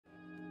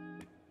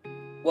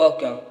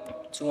Welcome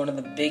to one of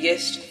the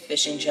biggest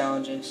fishing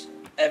challenges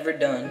ever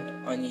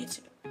done on YouTube.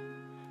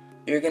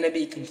 You're going to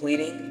be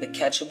completing the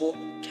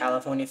catchable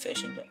California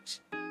fish index.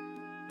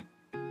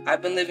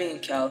 I've been living in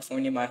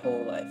California my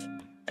whole life,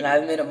 and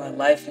I've made it my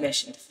life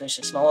mission to fish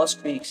the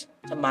smallest creeks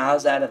to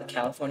miles out of the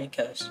California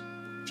coast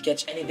to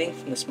catch anything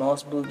from the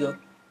smallest bluegill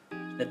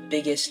to the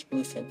biggest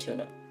bluefin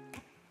tuna.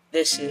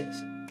 This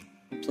is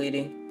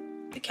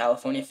completing the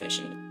California fish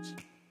index.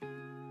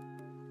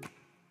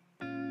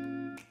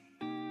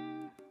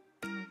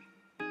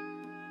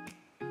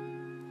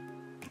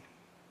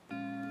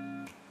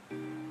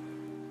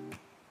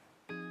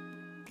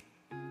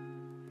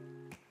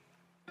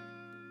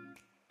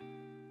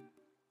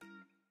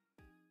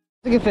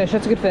 That's a good fish,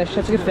 that's a good fish,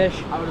 that's a good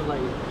fish. I would have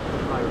let you.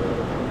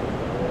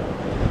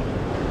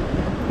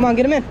 Come on,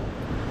 get him in.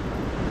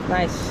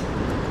 Nice.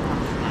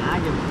 I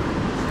get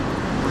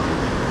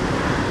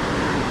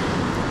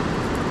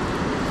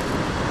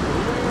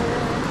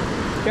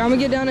Here, I'm gonna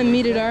get down and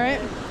meet it,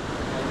 alright?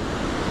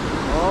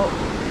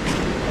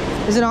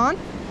 Oh. Is it on?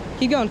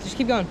 Keep going, just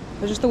keep going.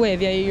 There's just a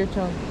wave, yeah, you're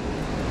telling.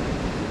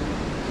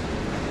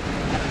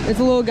 It's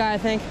a little guy, I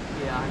think.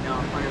 Yeah, I know.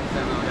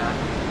 100% little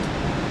guy.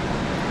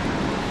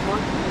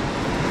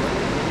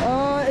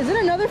 Is it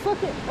another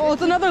fucking... Oh,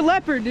 it's another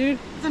leopard, dude.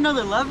 It's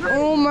another leopard?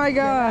 Oh my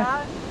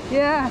god.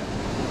 Yeah.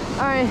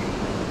 Alright.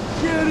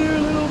 Get here,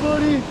 little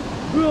buddy.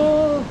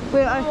 Oh,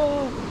 Wait,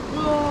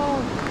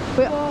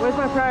 wait, oh, where's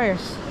my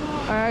pliers?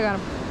 Alright, I got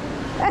him.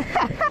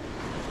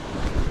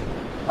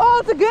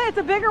 Oh, it's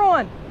a bigger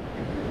one.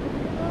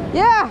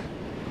 Yeah.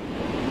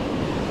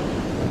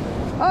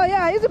 Oh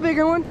yeah, he's a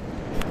bigger one.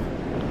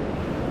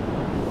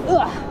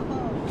 Ugh.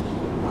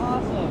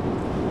 Awesome.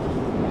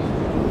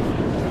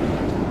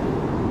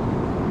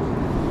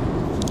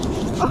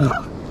 Oh,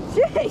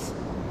 jeez.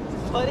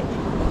 Buddy. Oh,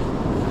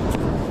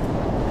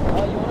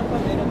 you want to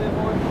come in a bit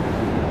more?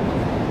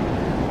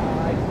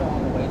 I just don't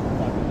want to waste the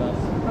fucking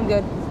dust. I'm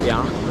good.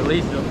 Yeah,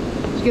 release him.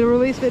 Just get a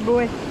release fit,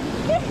 boy.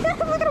 Look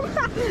at him.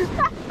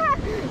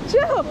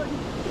 Chill.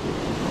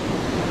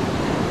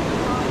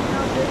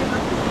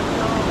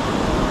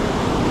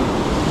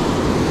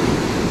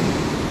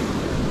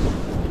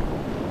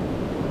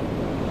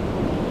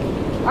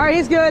 All right,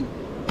 he's good.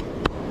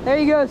 There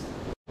he goes.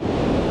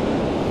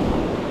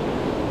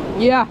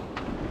 Yeah.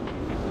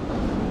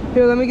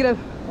 Here, let me get a...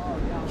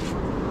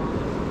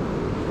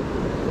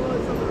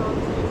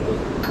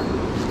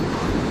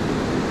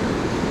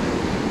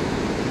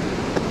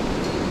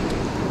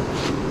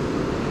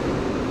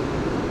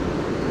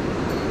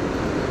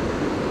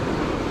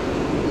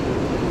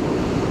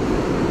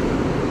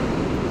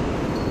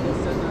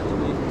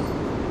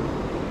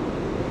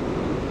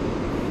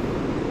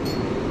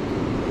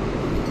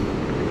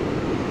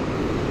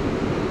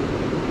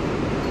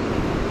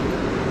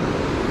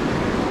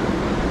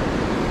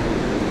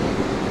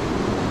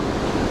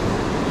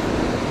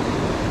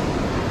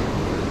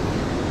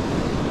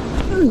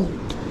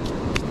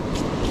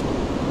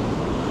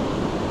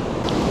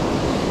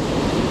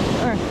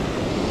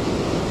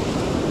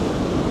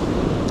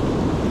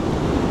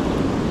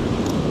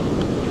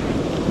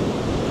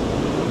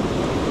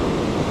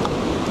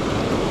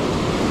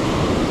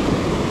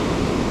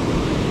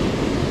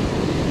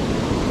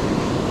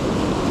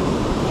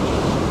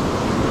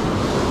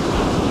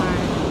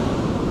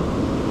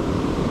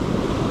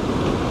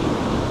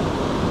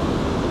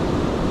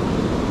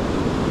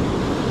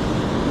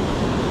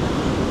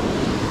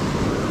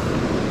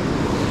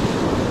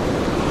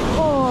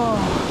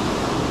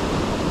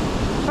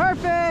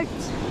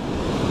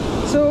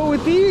 So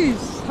with these,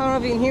 I don't know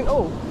if you can hear,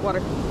 oh,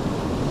 water.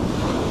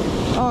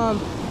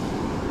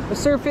 With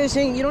surf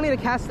fishing, you don't need to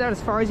cast it out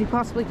as far as you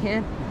possibly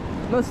can.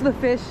 Most of the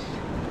fish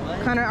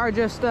kind of are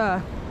just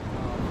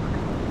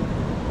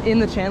in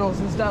the channels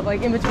and stuff,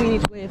 like in between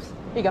each waves.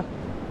 Here you go.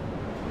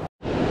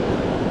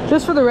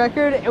 Just for the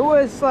record, it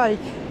was like,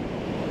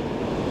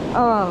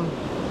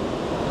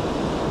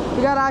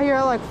 we got out here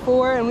at like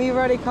 4 and we've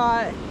already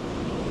caught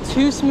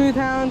 2 smooth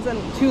hounds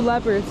and 2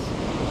 leopards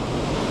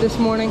this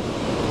morning.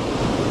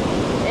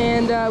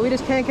 And we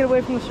just can't get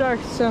away from the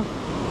sharks, so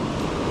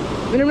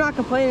I mean, I'm not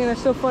complaining, they're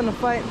still fun to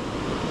fight.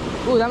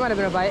 Ooh, that might have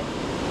been a bite.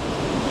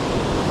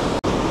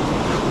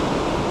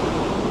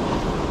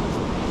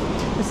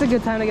 It's a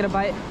good time to get a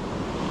bite.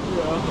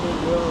 Yeah,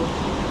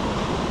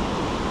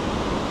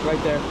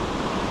 right there.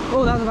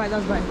 Oh, that was a bite, that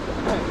was a bite.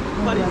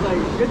 Buddy's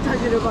like, good time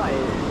to get a bite.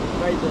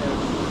 Right there.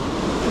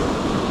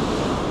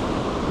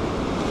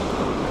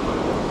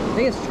 I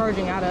think it's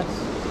charging at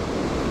us.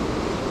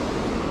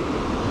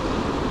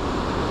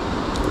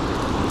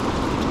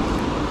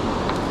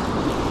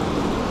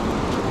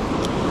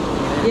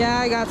 Yeah,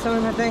 I got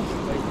some, I think.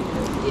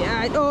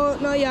 Yeah, oh,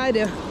 no, yeah, I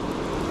do.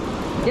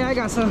 Yeah, I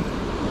got some.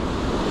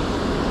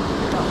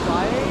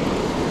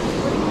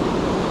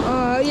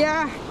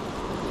 Yeah.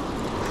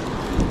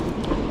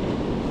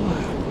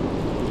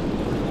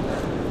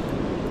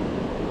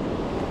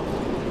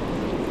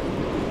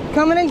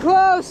 Coming in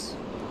close.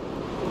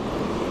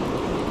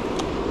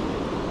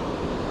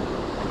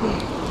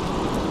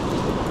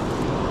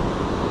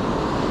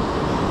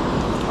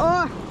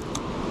 Oh.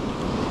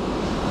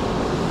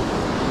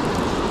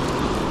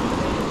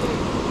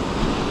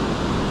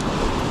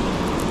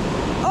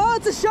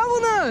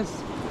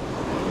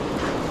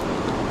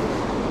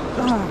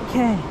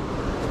 Okay.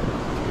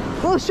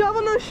 Little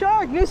shovel-nosed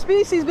shark, new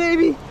species,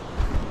 baby.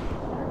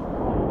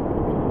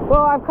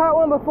 Well, I've caught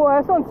one before.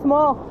 This one's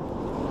small.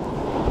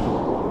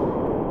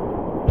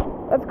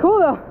 That's cool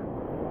though.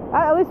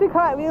 At least we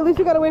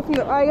got away from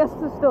the. I guess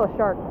this is still a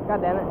shark.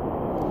 God damn it.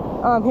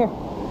 Here.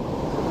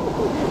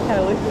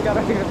 At least we got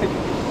away from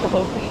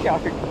the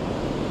shark.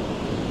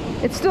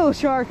 It's still a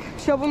shark.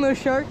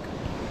 Shovel-nosed shark.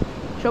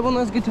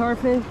 Shovel-nosed guitar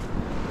fish.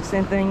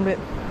 Same thing, but.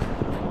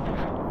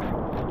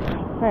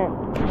 Alright.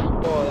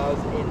 Oh, that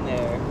was in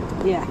there.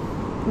 Yeah.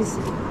 He's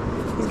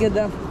good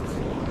though.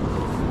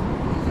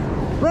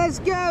 Let's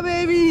go,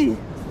 baby!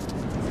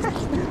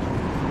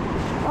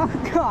 Oh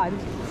god.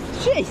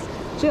 Jeez.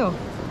 Chill.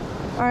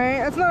 Alright,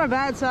 that's not a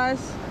bad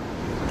size.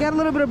 Got a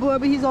little bit of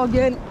blood, but he's all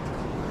good.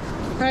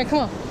 Alright, come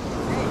on.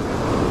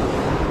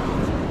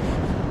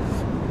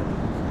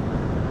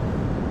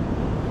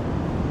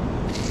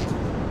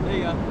 There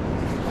you go.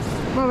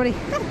 Come on, buddy.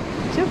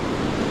 Chill.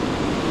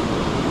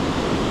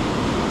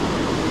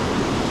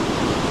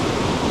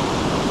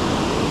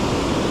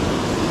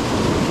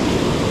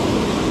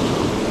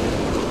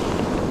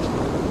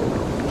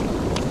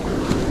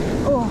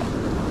 Oh.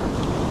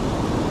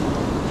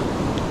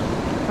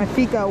 My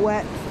feet got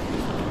wet.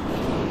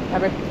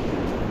 Ever.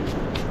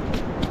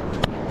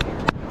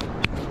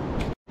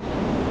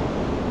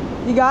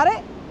 You got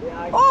it?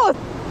 Yeah, Oh!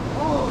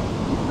 Oh,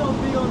 he's so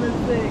big on this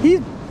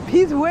thing.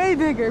 He's way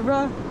bigger,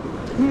 bro.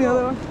 Give me the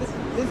other one.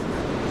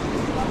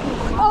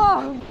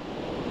 Oh!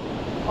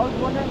 I was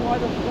wondering why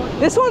the front.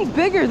 This one's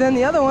bigger than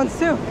the other ones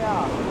too.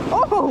 Yeah.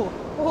 Oh!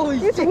 Holy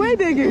It's shit, way he's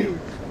bigger. huge.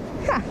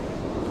 Ha.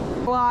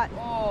 A lot.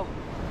 Oh.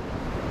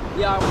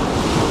 Yeah.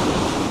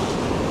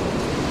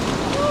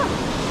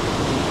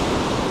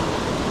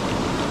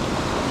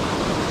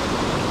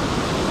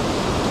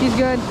 He's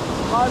good.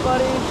 Bye,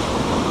 buddy.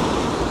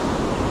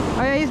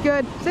 Oh yeah, he's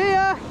good. See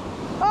ya!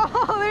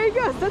 Oh, there he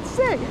goes. That's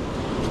sick.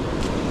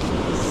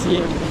 See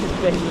him, his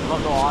face is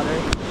above the water.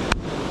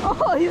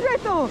 Oh, he's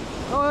right there.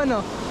 Oh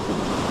no.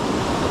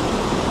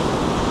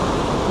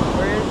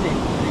 Where is he?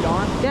 Is he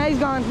gone? Yeah, he's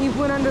gone. He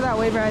went under that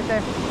wave right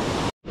there.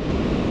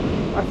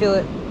 I feel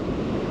it.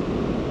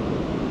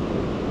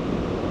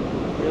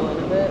 Reel in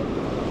a bit.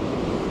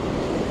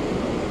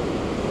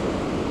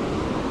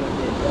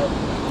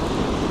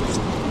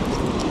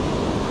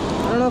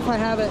 I don't know if I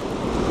have it.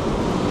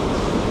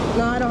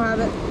 No, I don't have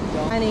it.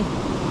 Tiny.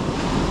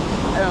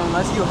 I don't know,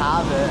 unless you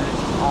have it,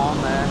 it's on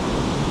there.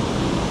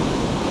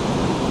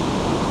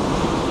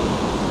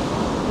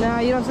 Nah,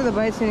 you don't see the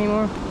bites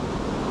anymore.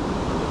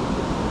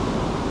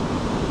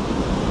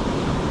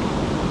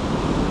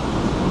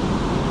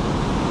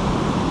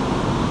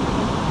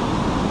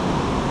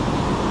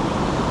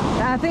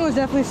 That thing was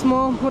definitely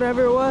small,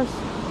 whatever it was.